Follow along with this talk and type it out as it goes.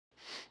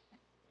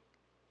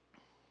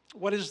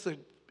what is the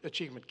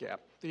achievement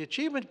gap? The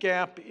achievement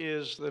gap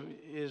is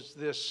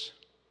this,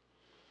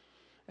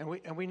 and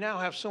we now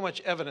have so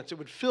much evidence. It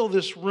would fill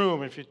this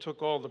room if you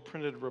took all the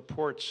printed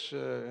reports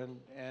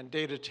and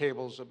data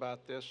tables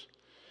about this,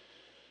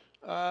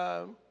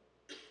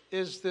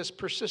 is this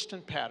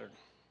persistent pattern.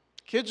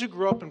 Kids who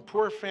grow up in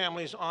poor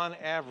families, on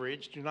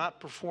average, do not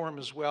perform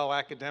as well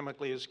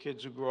academically as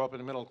kids who grow up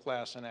in middle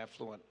class and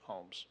affluent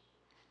homes.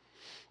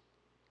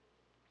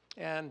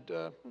 And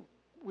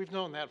we've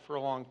known that for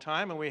a long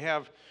time, and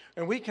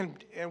we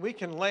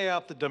can lay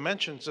out the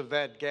dimensions of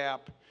that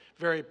gap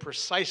very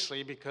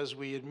precisely because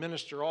we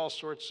administer all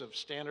sorts of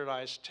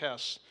standardized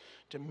tests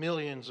to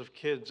millions of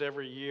kids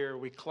every year.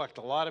 We collect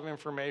a lot of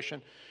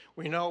information.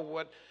 We know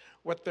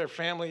what their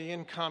family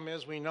income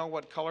is. We know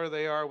what color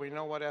they are. We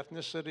know what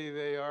ethnicity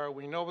they are.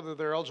 We know whether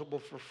they're eligible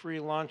for free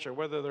lunch or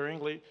whether they're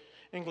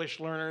English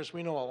learners.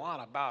 We know a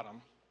lot about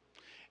them.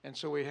 And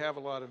so we have a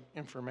lot of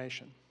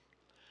information.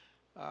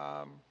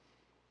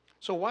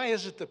 So why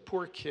is it that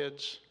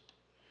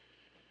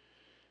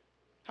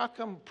how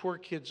come poor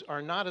kids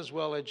are not as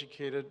well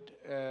educated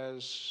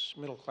as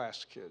middle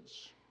class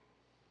kids?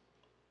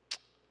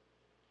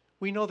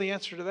 We know the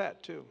answer to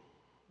that too,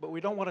 but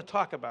we don't want to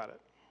talk about it.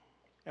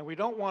 And we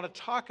don't want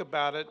to talk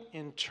about it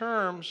in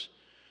terms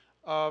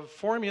of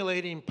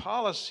formulating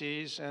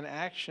policies and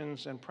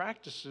actions and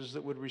practices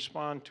that would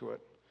respond to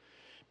it,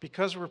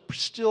 because we're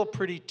still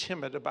pretty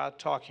timid about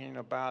talking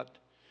about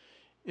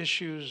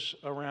issues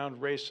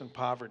around race and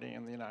poverty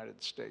in the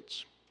United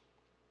States.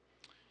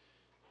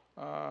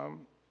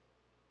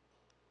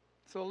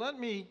 So let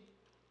me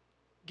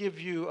give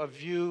you a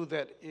view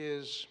that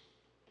is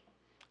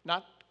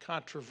not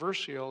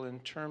controversial in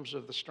terms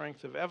of the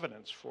strength of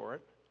evidence for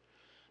it,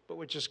 but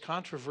which is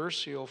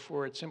controversial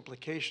for its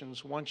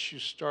implications once you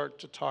start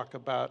to talk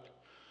about,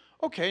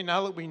 okay,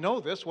 now that we know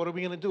this, what are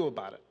we going to do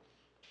about it?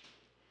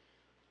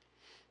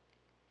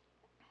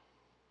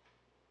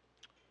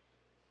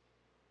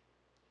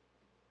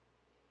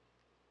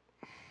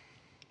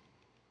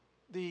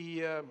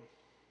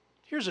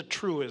 Here's a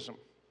truism.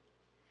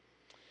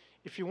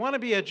 If you want to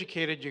be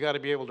educated, you got to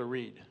be able to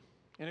read.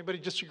 Anybody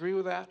disagree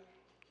with that?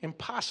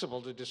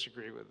 Impossible to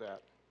disagree with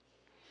that.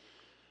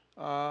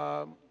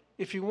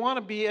 If you want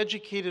to be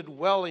educated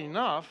well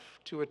enough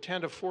to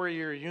attend a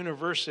four-year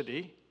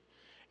university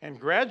and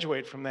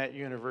graduate from that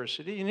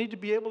university, you need to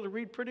be able to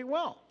read pretty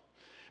well,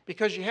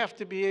 because you have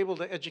to be able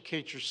to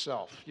educate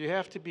yourself. You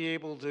have to be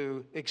able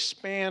to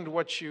expand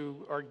what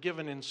you are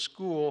given in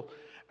school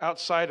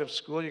outside of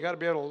school. You got to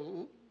be able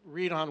to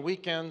read on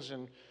weekends,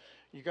 and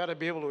you got to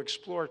be able to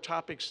explore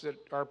topics that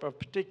are of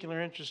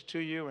particular interest to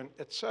you, and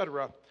et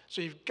cetera.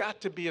 So you've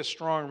got to be a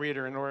strong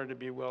reader in order to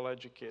be well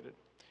educated.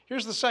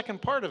 Here's the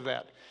second part of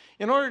that.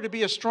 In order to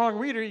be a strong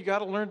reader, you got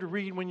to learn to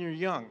read when you're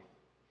young.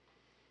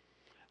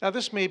 Now,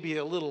 this may be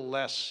a little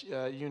less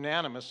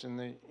unanimous in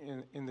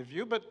the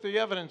view, but the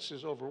evidence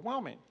is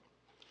overwhelming.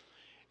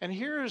 And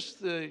here's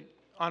the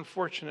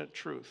unfortunate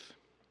truth.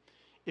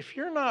 If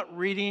you're not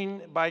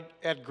reading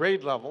at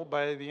grade level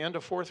by the end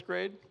of fourth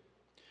grade,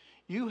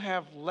 you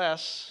have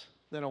less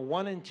than a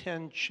 1 in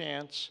 10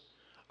 chance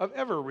of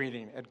ever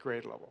reading at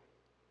grade level.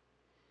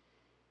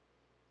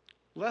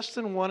 Less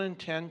than 1 in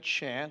 10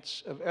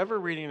 chance of ever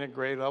reading at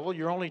grade level.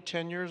 You're only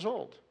 10 years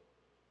old.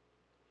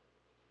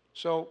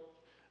 So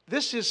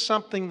this is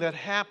something that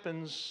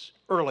happens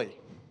early.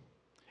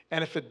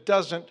 And if it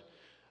doesn't,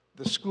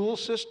 the school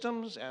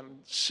systems and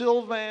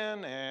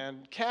Sylvan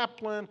and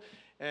Kaplan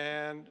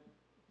and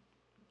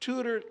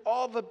Tudor,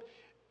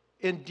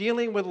 in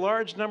dealing with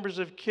large numbers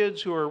of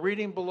kids who are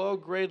reading below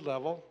grade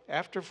level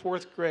after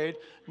fourth grade,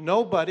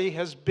 nobody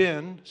has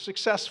been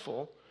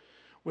successful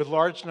with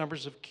large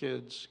numbers of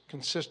kids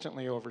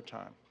consistently over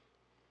time.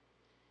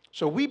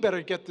 So we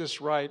better get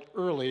this right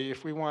early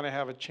if we want to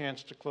have a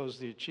chance to close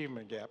the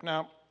achievement gap.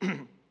 Now,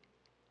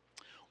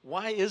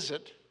 why is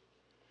it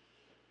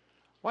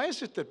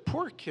that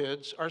poor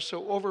kids are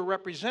so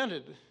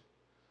overrepresented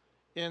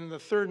in the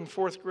third and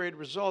fourth grade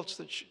results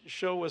that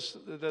show us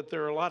that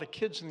there are a lot of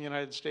kids in the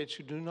United States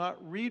who do not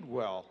read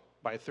well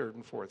by third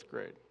and fourth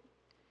grade?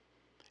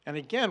 And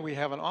again, we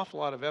have an awful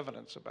lot of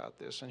evidence about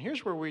this. And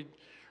here's where we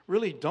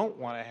really don't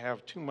want to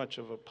have too much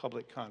of a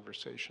public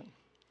conversation.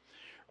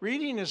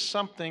 Reading is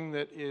something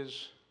that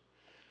is,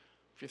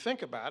 if you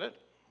think about it,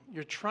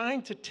 you're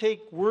trying to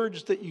take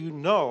words that you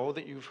know,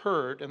 that you've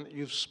heard, and that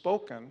you've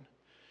spoken,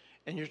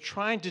 and you're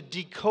trying to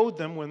decode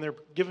them when they're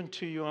given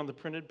to you on the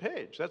printed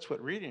page. That's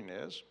what reading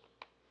is.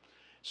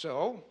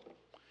 So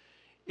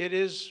it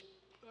is,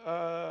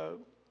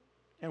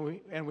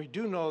 and we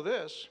do know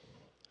this,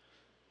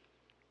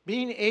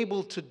 being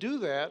able to do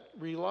that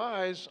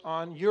relies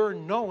on your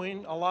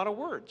knowing a lot of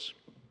words,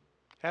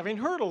 having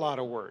heard a lot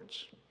of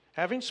words,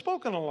 having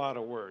spoken a lot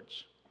of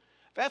words.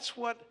 That's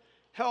what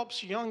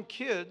helps young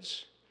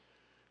kids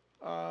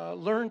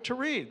learn to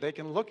read. They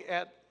can look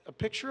at a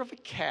picture of a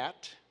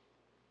cat,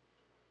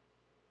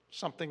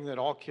 something that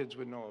all kids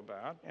would know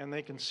about, and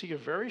they can see a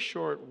very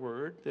short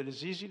word that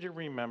is easy to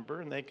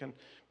remember, and they can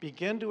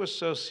begin to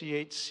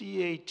associate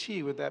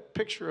CAT with that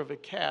picture of a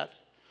cat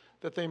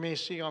that they may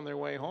see on their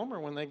way home or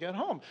when they get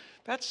home.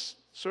 That's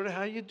sort of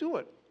how you do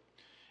it.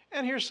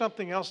 And here's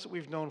something else that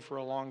we've known for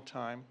a long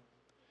time.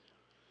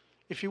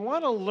 If you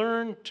want to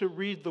learn to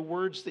read the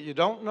words that you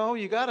don't know,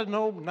 you got to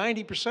know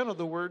 90% of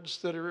the words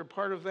that are a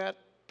part of that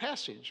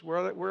passage,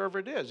 wherever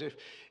it is.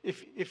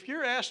 If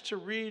you're asked to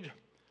read,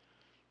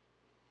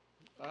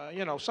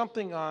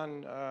 something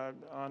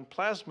on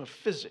plasma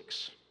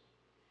physics,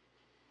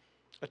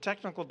 a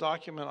technical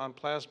document on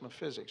plasma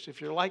physics, if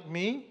you're like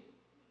me,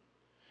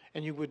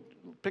 and you would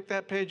pick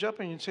that page up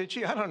and you'd say,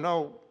 gee, I don't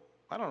know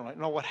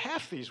what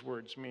half these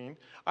words mean,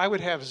 I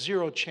would have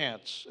zero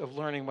chance of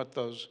learning what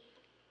those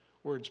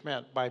words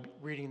meant by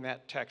reading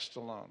that text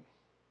alone.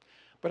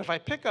 But if I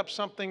pick up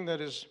something that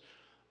is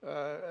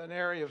an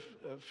area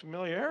of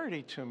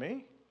familiarity to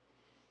me,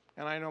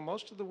 and I know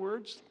most of the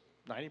words,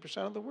 90%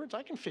 of the words,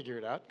 I can figure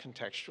it out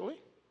contextually.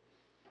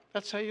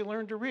 That's how you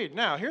learn to read.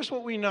 Now, here's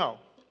what we know.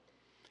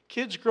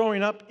 Kids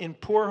growing up in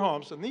poor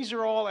homes, and these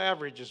are all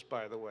averages,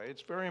 by the way.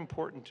 It's very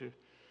important to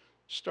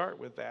start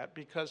with that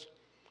because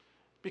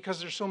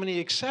there's so many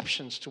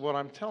exceptions to what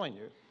I'm telling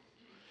you.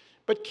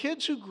 But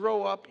kids who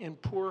grow up in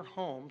poor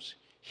homes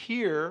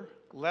hear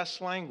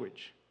less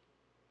language.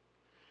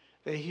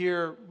 They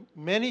hear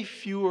many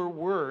fewer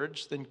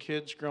words than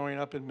kids growing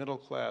up in middle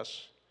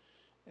class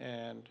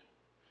and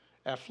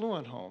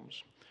affluent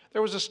homes.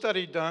 There was a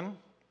study done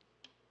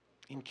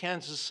in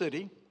Kansas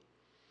City.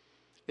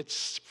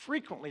 It's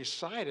frequently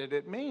cited.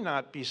 It may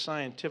not be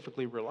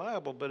scientifically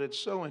reliable, but it's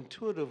so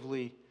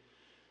intuitively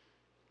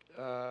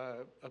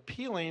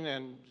appealing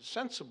and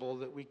sensible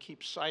that we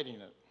keep citing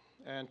it.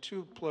 And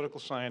two political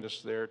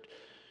scientists there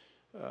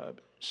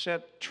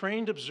sent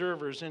trained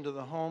observers into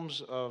the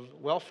homes of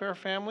welfare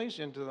families,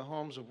 into the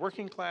homes of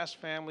working class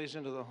families,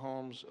 into the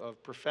homes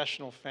of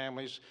professional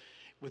families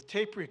with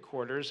tape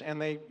recorders,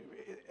 and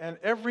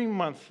every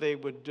month they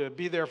would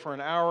be there for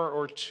an hour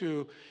or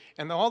two,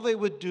 and all they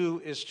would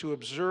do is to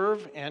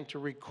observe and to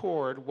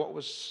record what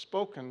was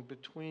spoken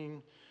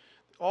between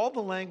all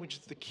the language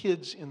that the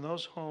kids in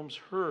those homes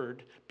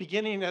heard,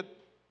 beginning at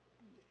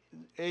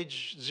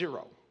age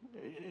 0.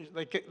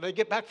 They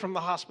get back from the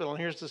hospital, and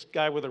here's this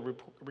guy with a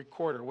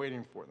recorder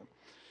waiting for them.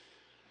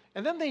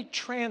 And then they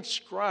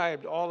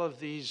transcribed all of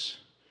these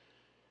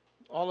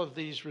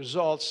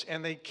results,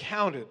 and they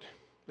counted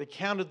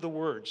the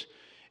words.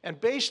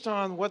 And based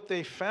on what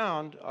they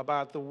found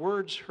about the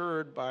words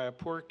heard by a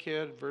poor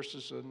kid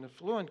versus an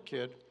affluent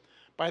kid,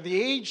 by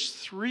the age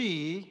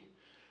 3,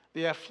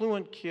 the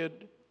affluent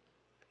kid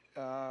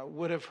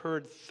would have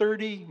heard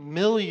 30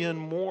 million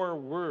more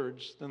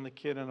words than the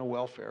kid in a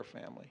welfare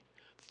family.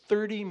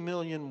 30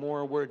 million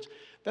more words.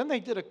 Then they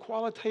did a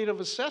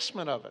qualitative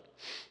assessment of it.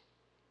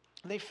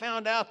 They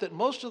found out that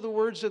most of the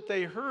words that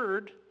they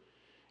heard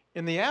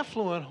in the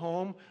affluent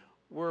home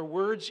were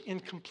words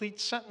in complete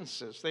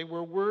sentences. They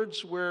were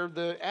words where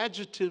the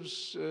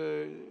adjectives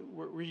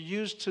were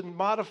used to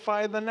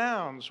modify the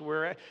nouns,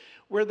 where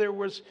there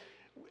was,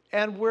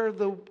 and where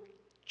the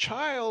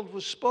child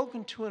was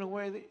spoken to in a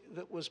way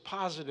that was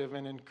positive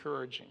and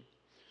encouraging.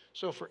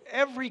 So for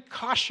every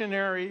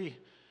cautionary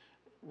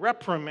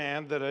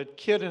reprimand that a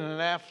kid in an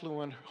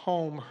affluent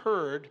home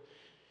heard,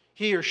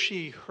 he or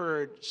she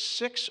heard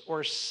 6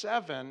 or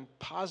 7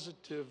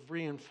 positive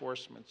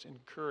reinforcements,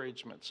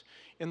 encouragements.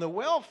 In the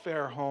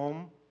welfare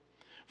home,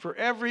 for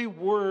every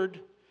word,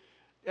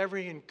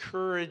 every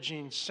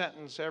encouraging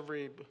sentence,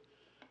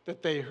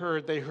 that they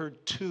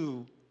heard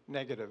 2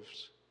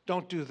 negatives.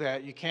 Don't do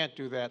that, you can't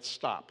do that,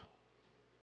 stop.